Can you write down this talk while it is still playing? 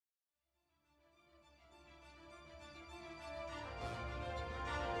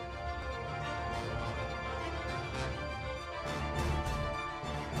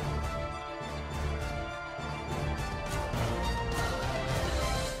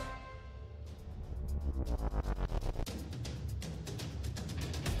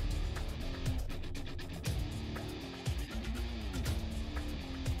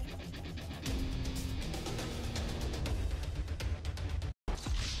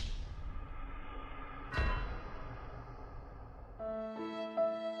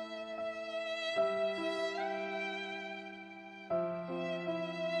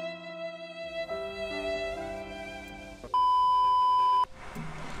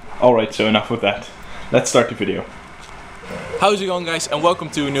Alright, so enough of that. Let's start the video. How's it going, guys, and welcome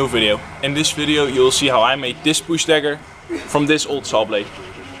to a new video. In this video you'll see how I made this push dagger from this old saw blade.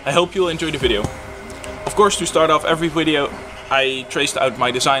 I hope you'll enjoy the video. Of course, to start off every video I traced out my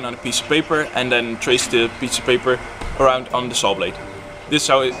design on a piece of paper and then traced the piece of paper around on the saw blade. This is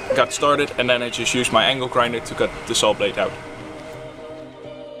how it got started, and then I just used my angle grinder to cut the saw blade out.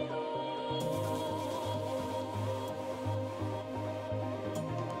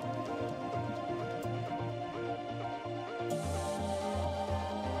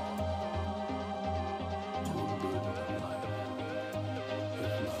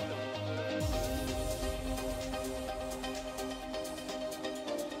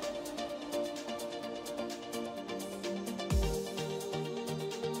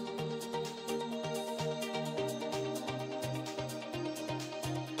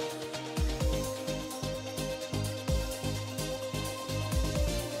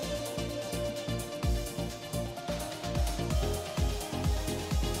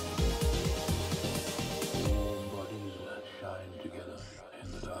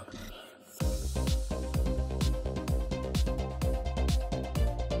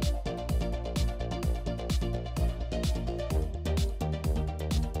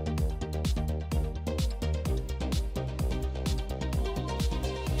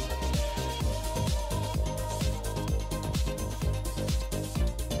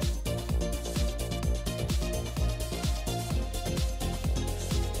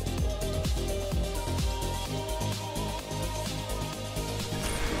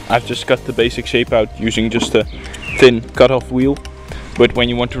 I've just cut the basic shape out using just a thin cut-off wheel. But when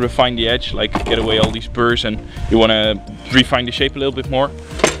you want to refine the edge, like get away all these burrs and you want to refine the shape a little bit more,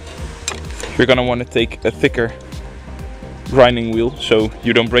 you're gonna want to take a thicker grinding wheel so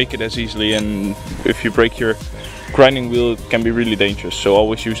you don't break it as easily, and if you break your grinding wheel it can be really dangerous. So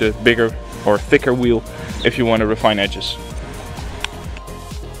always use a bigger or thicker wheel if you want to refine edges.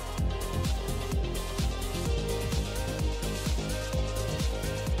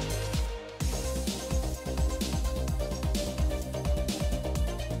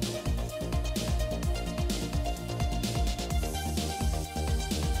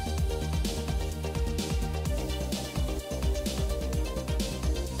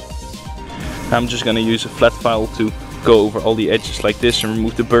 I'm just gonna use a flat file to go over all the edges like this and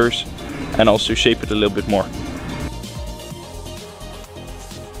remove the burrs and also shape it a little bit more.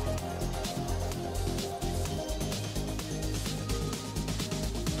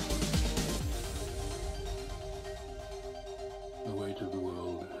 The weight of the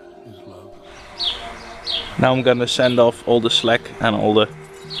world is love. Now I'm gonna sand off all the slack and all the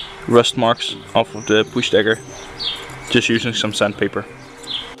rust marks off of the push dagger just using some sandpaper.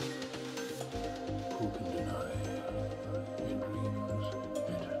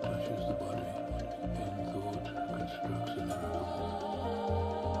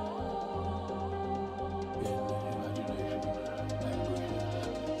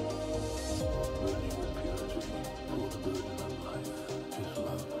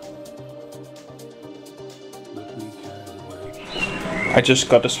 I just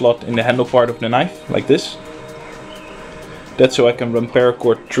cut a slot in the handle part of the knife, like this. That's so I can run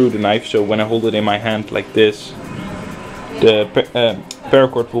paracord through the knife, so when I hold it in my hand like this, the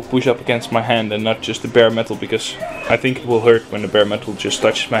paracord will push up against my hand and not just the bare metal, because I think it will hurt when the bare metal just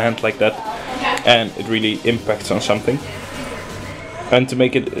touches my hand like that and it really impacts on something. And to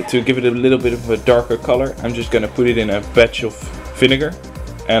give it a little bit of a darker color, I'm just gonna put it in a batch of vinegar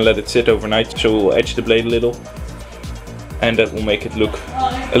and let it sit overnight, so it will edge the blade a little. And that will make it look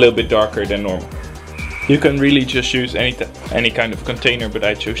a little bit darker than normal. You can really just use any kind of container, but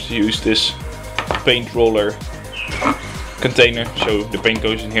I chose to use this paint roller container. So the paint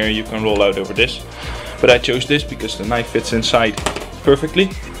goes in here, you can roll out over this. But I chose this because the knife fits inside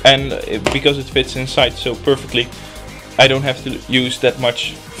perfectly, and because it fits inside so perfectly, I don't have to use that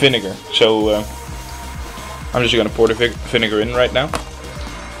much vinegar. So I'm just gonna pour the vinegar in right now.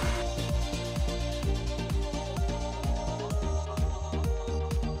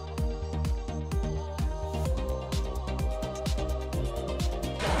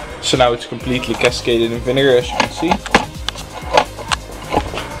 So now it's completely cascaded in vinegar, as you can see.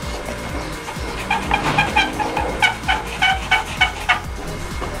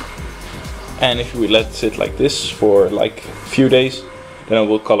 And if we let it sit like this for like a few days, then it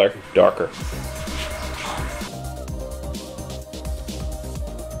will color darker.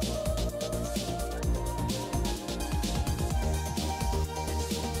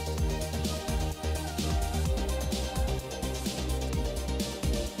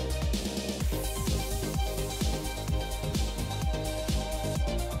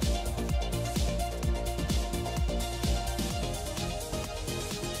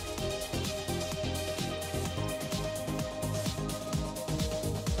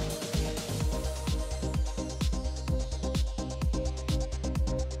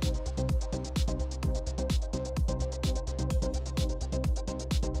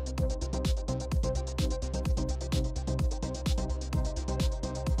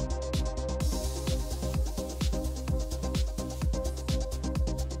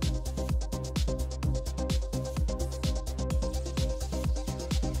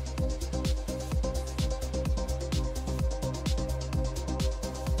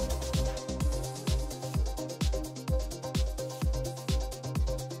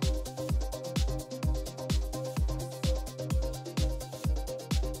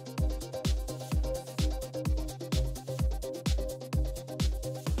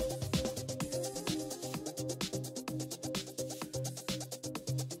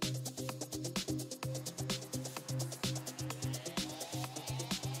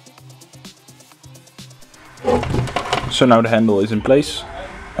 So now the handle is in place.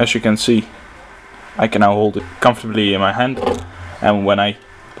 As you can see, I can now hold it comfortably in my hand, and when I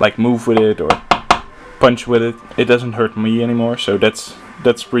like move with it or punch with it, it doesn't hurt me anymore, so that's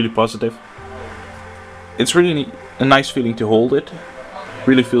really positive. It's really a nice feeling to hold it,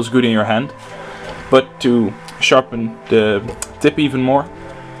 really feels good in your hand. But to sharpen the tip even more,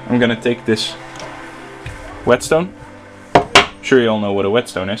 I'm gonna take this whetstone. Sure, you all know what a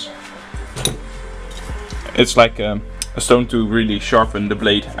whetstone is. It's like a stone to really sharpen the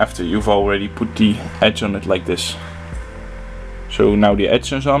blade after you've already put the edge on it like this. So now the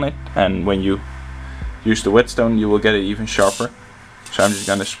edge is on it, and when you use the whetstone you will get it even sharper. So I'm just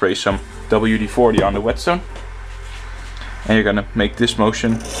gonna spray some WD-40 on the whetstone, and you're gonna make this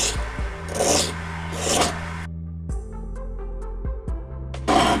motion.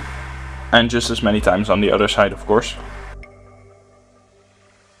 And just as many times on the other side, of course.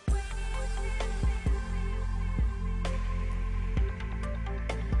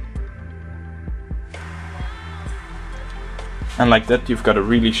 And like that you've got a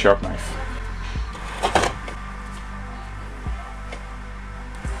really sharp knife.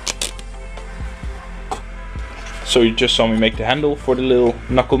 So you just saw me make the handle for the little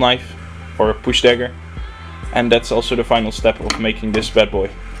knuckle knife or a push dagger. And that's also the final step of making this bad boy.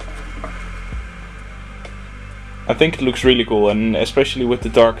 I think it looks really cool, and especially with the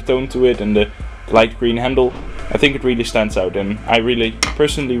dark tone to it and the light green handle, I think it really stands out, and I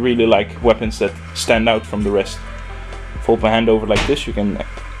personally really like weapons that stand out from the rest. Fold my hand over like this, you can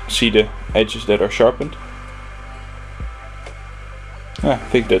see the edges that are sharpened. I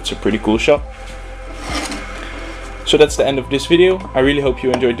think that's a pretty cool shot. So that's the end of this video. I really hope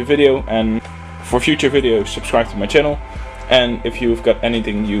you enjoyed the video, and for future videos subscribe to my channel, and if you've got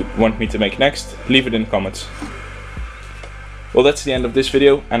anything you want me to make next, leave it in the comments. Well, that's the end of this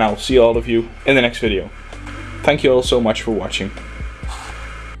video, and I'll see all of you in the next video. Thank you all so much for watching.